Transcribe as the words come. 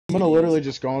I'm gonna literally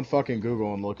just go on fucking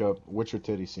Google and look up Witcher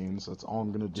titty scenes. That's all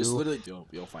I'm gonna do. Just literally,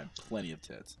 you'll find plenty of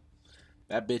tits.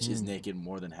 That bitch is naked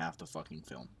more than half the fucking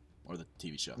film or the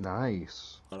TV show.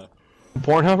 Nice.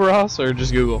 Pornhub, Ross, or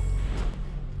just Google?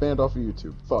 Banned off of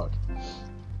YouTube. Fuck.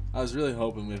 I was really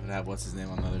hoping we would have what's his name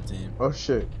on the other team. Oh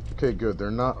shit. Okay, good.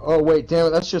 They're not. Oh wait, damn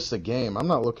it. That's just the game. I'm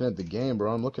not looking at the game,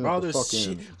 bro. I'm looking at the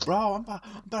fucking. Bro, I'm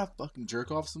about to fucking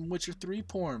jerk off some Witcher 3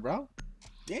 porn, bro.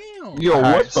 Damn. Yo,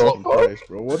 what the fuck? Christ,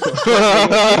 bro? What the fuck?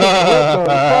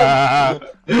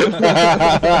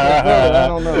 I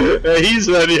don't know. He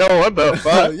said, yo, what the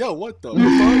fuck? Yo, what the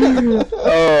fuck?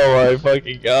 Oh my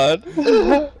fucking god.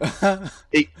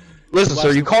 Hey, listen,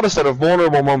 sir, you called us at a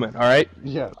vulnerable moment, alright?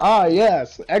 Yeah. Ah,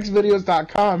 yes.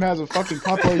 Xvideos.com has a fucking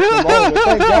compilation of all of it.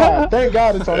 Thank God. Thank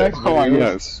God it's on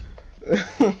Xvideos. Oh,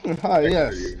 yes. Ah,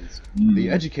 yes. The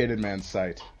educated man's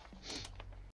site.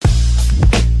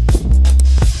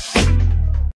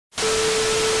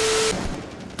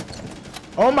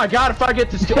 Oh my god, if I get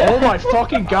this, oh my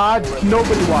fucking god,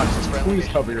 nobody watches. Please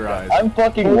cover your eyes. I'm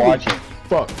fucking Holy watching.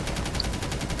 Fuck.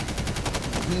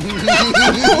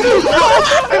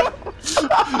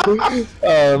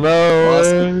 Oh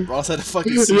no. Ross had a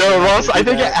fucking. Yo, Ross, I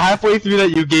think halfway through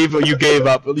that you gave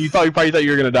up. You probably thought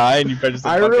you were gonna die, and you just.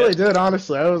 I really did,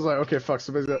 honestly. I was like, okay, fuck,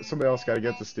 somebody else gotta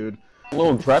get this dude.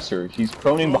 Little dresser. He's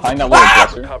proning behind that little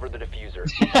dresser. Cover the diffuser.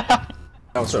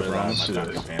 That was really loud. My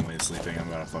fucking family is sleeping. I'm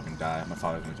gonna fucking die. My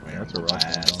father's gonna come here.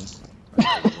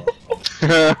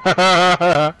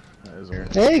 That's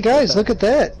a Hey guys, look at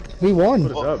that. We won.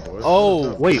 What is up, boys?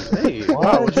 Oh, wait. Hey,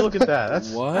 wow, would you look at that? That's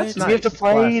what? That's nice. We have to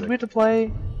play. Classic. We have to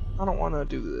play. I don't want to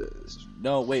do this.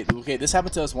 No, wait. Okay, this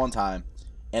happened to us one time,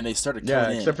 and they started Yeah,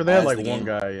 coming in except for they had as like the one game.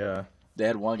 guy, yeah. They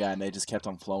had one guy, and they just kept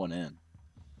on flowing in.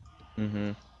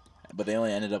 Mm-hmm. But they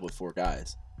only ended up with 4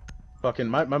 guys. Fucking,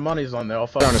 my money's on there. I'll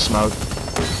fucking smoke.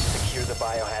 Secure the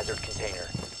biohazard container.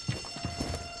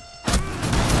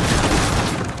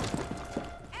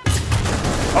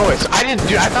 Oh, I didn't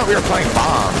do. I thought we were playing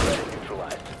bomb.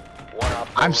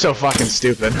 I'm so fucking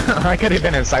stupid. I could have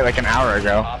been in sight like an hour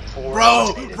ago.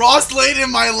 Bro, Ross laid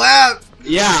in my lap.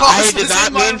 Yeah, Ross I did was not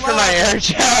in my mean for my lap. air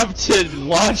jab to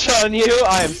launch on you.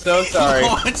 I am so sorry. He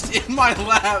launched in my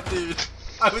lap, dude.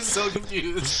 I was so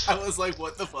confused. I was like,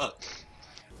 what the fuck?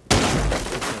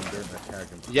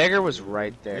 Jaeger was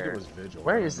right I think it there. was Vigil.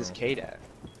 Where is this Cade at?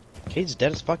 Cade's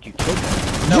dead as fuck, you killed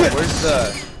him. No, where's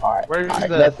the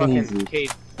that's fucking easy.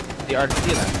 Cade? The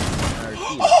Artila.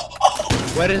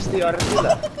 Where is the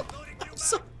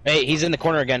Artila? Hey, he's in the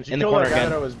corner again. In the Kill corner that guy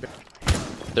again. that was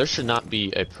There should not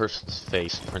be a person's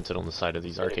face printed on the side of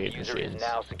these arcade Diffuser is machines.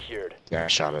 now secured. Yeah, I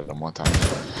shot at him one time.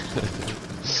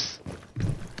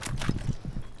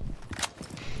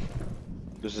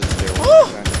 This is their Oh,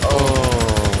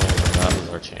 that was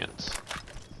our chance.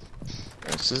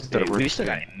 This is Hey, we still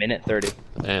got a minute 30.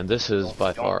 And this is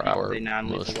by far our They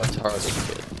non-lethal most weapons. retarded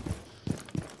kid.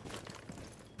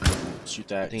 Shoot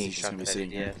that. I think he He's just shot gonna be that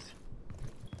sitting here.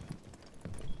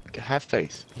 yes. Have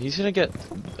faith. He's gonna get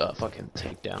a fucking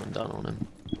takedown done on him.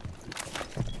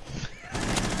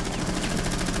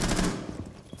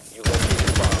 You located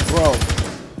the bomb. Bro,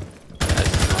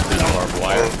 That's barbed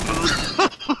wire.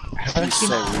 he's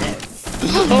so weak.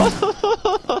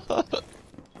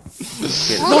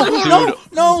 Dude,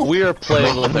 No! we are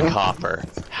playing with a copper.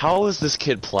 How is this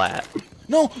kid plat?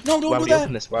 No, don't Why do would you that!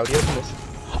 open this? Why would you open this?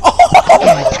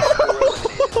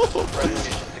 Resolution successful.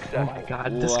 Oh my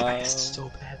god, this guy is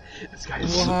so bad. This guy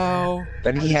is Wow.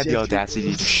 Then he had the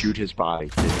audacity to shoot his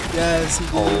body. Yes, he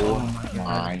did. Oh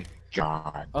my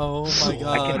god. Oh my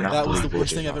god. cannot That was the believe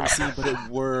worst it. thing I've ever seen, but it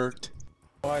worked.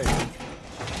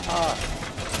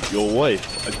 Your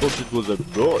wife, I thought it was a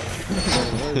girl.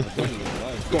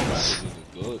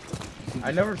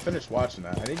 I never finished watching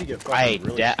that. I need to get fucking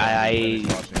really strong I and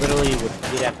finish watching it. literally would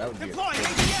get That would be a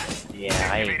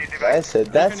Yeah, I said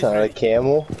that's not a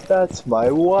camel. That's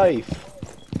my wife.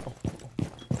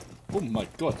 Oh my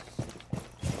god.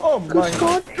 Oh my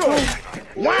god.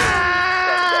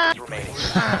 Remaining.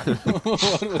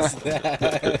 What was that?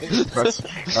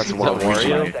 That's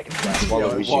Wario.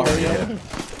 Seconds left.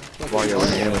 Wario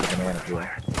was in with a banana peel.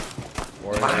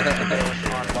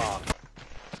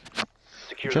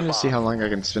 Secure I'm trying the to see bomb. how long I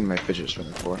can spin my fidget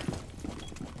spinner for.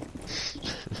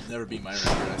 Never beat my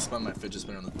record. I spun my fidget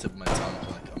spinner on the tip of my tongue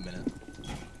for like a minute.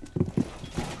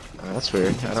 That's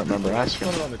weird. I don't remember asking.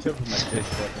 Put it on the tip of my face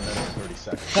for like a minute and 30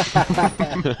 seconds.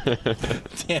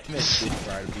 Damn it, dude.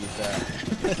 Try to beat that.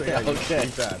 So yeah, you Okay.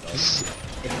 beat that,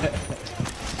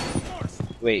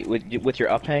 though. Wait, with your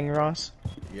uphang, Ross?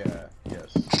 Yeah,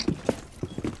 yes.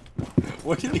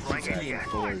 What did he keep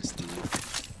force, dude?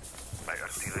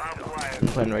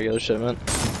 Playing regular shipment.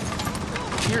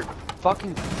 You're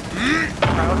fucking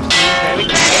crouched.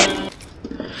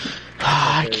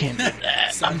 I can't do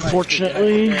that,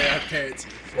 unfortunately.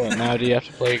 Well, now do you have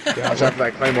to play? Watch out for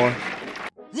that Claymore.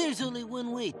 There's only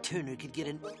one way Turner could get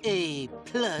an A+.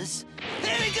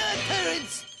 Very good,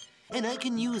 parents! And I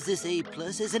can use this A+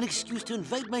 as an excuse to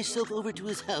invite myself over to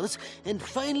his house and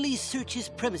finally search his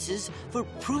premises for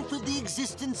proof of the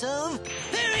existence of...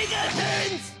 Very good,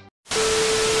 parents!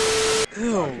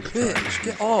 Ew, bitch,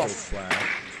 get off.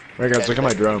 Alright guys, look at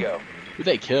my drone. Who'd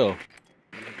they kill?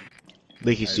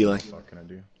 Leaky ceiling. What can I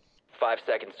do? 5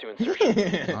 seconds to insertion. Oh,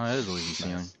 that is a leaky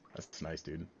ceiling. That's nice,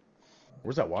 dude.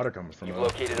 Where's that water coming from? You've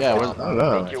located a Yeah, bomb. I don't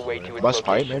know. Make your way to its Bus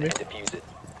pipe, location maybe? and defuse it.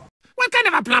 What kind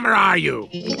of a plumber are you?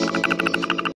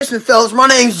 Listen, fellas, my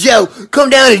name's Joe. Come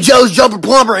down to Joe's Jumper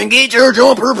Plumber and get your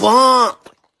jumper pumped.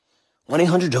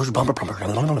 1-800-JOE'S Jumper Plumber.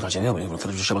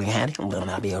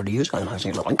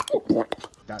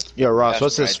 Yo, Ross,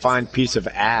 what's this fine piece of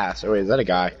ass? Oh wait, is that a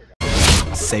guy?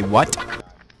 Say what?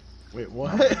 Wait,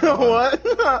 what? What?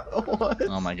 What?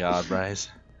 Oh my God, Bryce.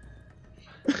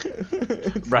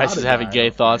 Bryce is having gay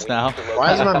thoughts now.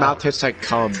 Why does my mouth taste like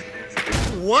cum?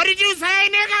 What did you say,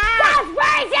 nigga?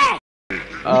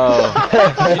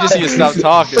 Oh, you just need to stop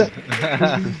talking.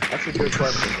 That's a good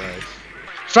question, Bryce.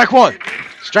 Strike one.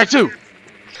 Strike two.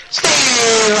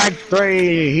 Strike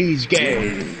 3, he's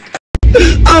gay.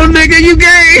 Oh, nigga, you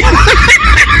gay!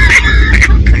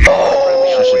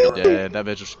 She should be dead. That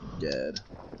bitch was dead.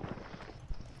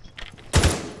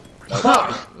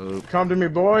 Come to me,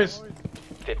 boys.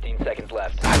 15 seconds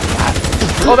left.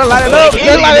 Oh, they're lighting up!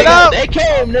 They're lighting up! They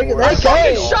came, nigga. They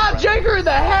came. Shot Jager in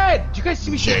the head! Did you guys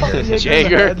see me shoot fucking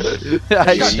Jager.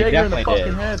 I shot Jager in the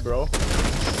fucking head, bro.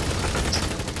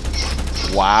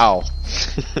 Wow.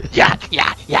 Yeah.